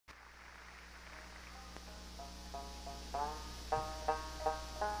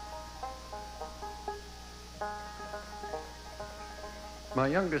My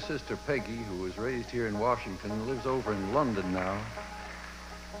younger sister, Peggy, who was raised here in Washington, lives over in London now.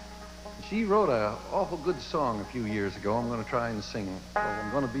 She wrote an awful good song a few years ago. I'm going to try and sing it. Called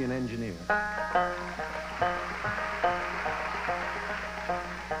I'm Going to Be an Engineer.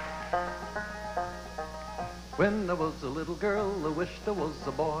 When I was a little girl, I wished I was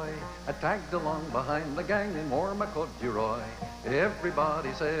a boy. I tagged along behind the gang and wore my corduroy.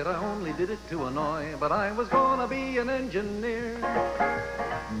 Everybody said I only did it to annoy, but I was gonna be an engineer.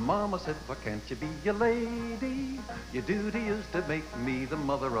 Mama said, why can't you be a lady? Your duty is to make me the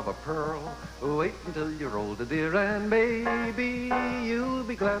mother of a pearl. Wait until you're older, dear, and maybe you'll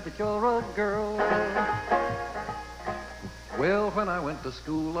be glad that you're a girl. Well, when I went to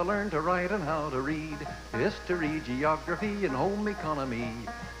school, I learned to write and how to read, history, geography, and home economy.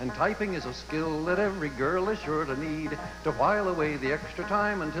 And typing is a skill that every girl is sure to need to while away the extra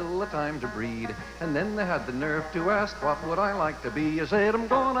time until the time to breed. And then they had the nerve to ask, what would I like to be? I said, I'm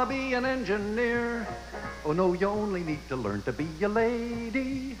gonna be an engineer. Oh, no, you only need to learn to be a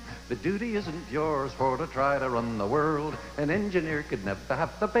lady. The duty isn't yours for to try to run the world. An engineer could never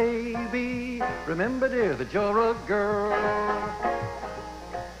have the baby. Remember, dear, that you're a girl.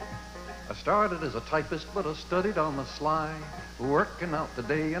 I started as a typist, but I studied on the sly, working out the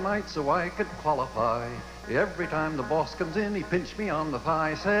day and night so I could qualify. Every time the boss comes in, he pinched me on the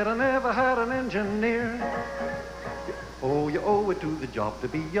thigh, said I never had an engineer. Oh, you owe it to the job to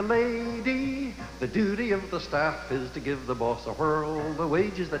be a lady. The duty of the staff is to give the boss a whirl. The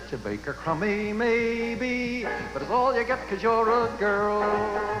wages that you make are crummy, maybe, but it's all you get 'cause you're a girl.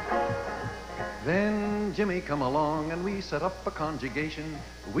 Then Jimmy come along and we set up a conjugation.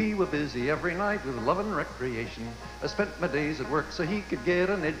 We were busy every night with love and recreation. I spent my days at work so he could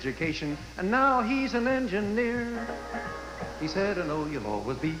get an education, and now he's an engineer. He said, I know you'll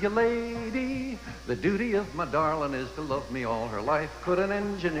always be a lady. The duty of my darling is to love me all her life. Could an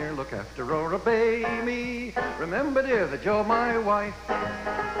engineer look after or obey me? Remember, dear, that you're my wife.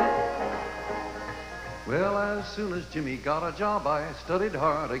 Well, as soon as Jimmy got a job, I studied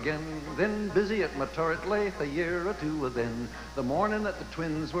hard again. Then busy at my turret lathe a year or two then. The morning that the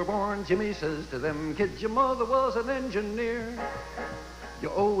twins were born, Jimmy says to them, kids, your mother was an engineer. You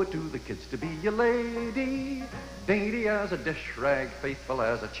owe it to the kids to be a lady. Dainty as a dish rag, faithful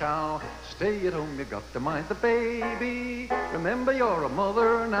as a chow. Stay at home, you got to mind the baby. Remember, you're a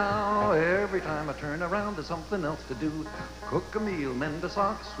mother now. Every time I turn around, there's something else to do. Cook a meal, mend a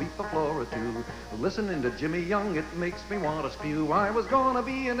sock, sweep a floor or two. Listening to Jimmy Young, it makes me want to spew. I was gonna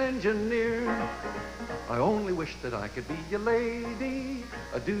be an engineer. I only wish that I could be a lady.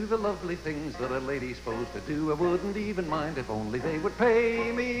 I do the lovely things that a lady's supposed to do. I wouldn't even mind if only they would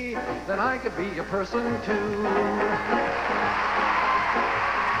pay me. Then I could be a person too.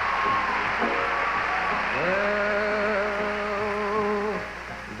 Well,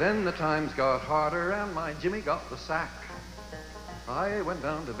 then the times got harder and my Jimmy got the sack. I went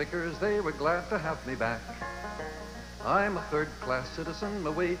down to Vickers, they were glad to have me back. I'm a third-class citizen, my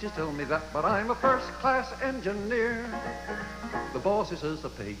wages tell me that, but I'm a first-class engineer. The boss, he says, I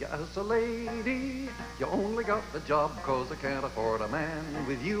pay you as a lady. You only got the job 'cause I can't afford a man.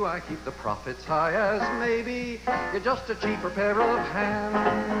 With you, I keep the profits high as maybe you're just a cheaper pair of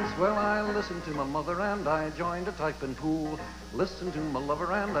hands. Well, I listened to my mother and I joined a typing pool. Listened to my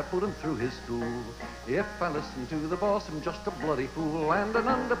lover and I put him through his school. If I listen to the boss, I'm just a bloody fool and an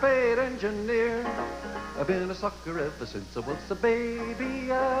underpaid engineer. I've been a sucker ever since I was a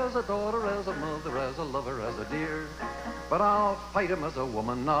baby, as a daughter, as a mother, as a lover, as a dear. But I'll fight him as a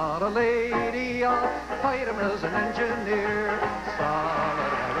woman, not a lady. I'll fight him as an engineer.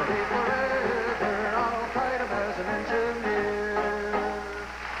 Solid.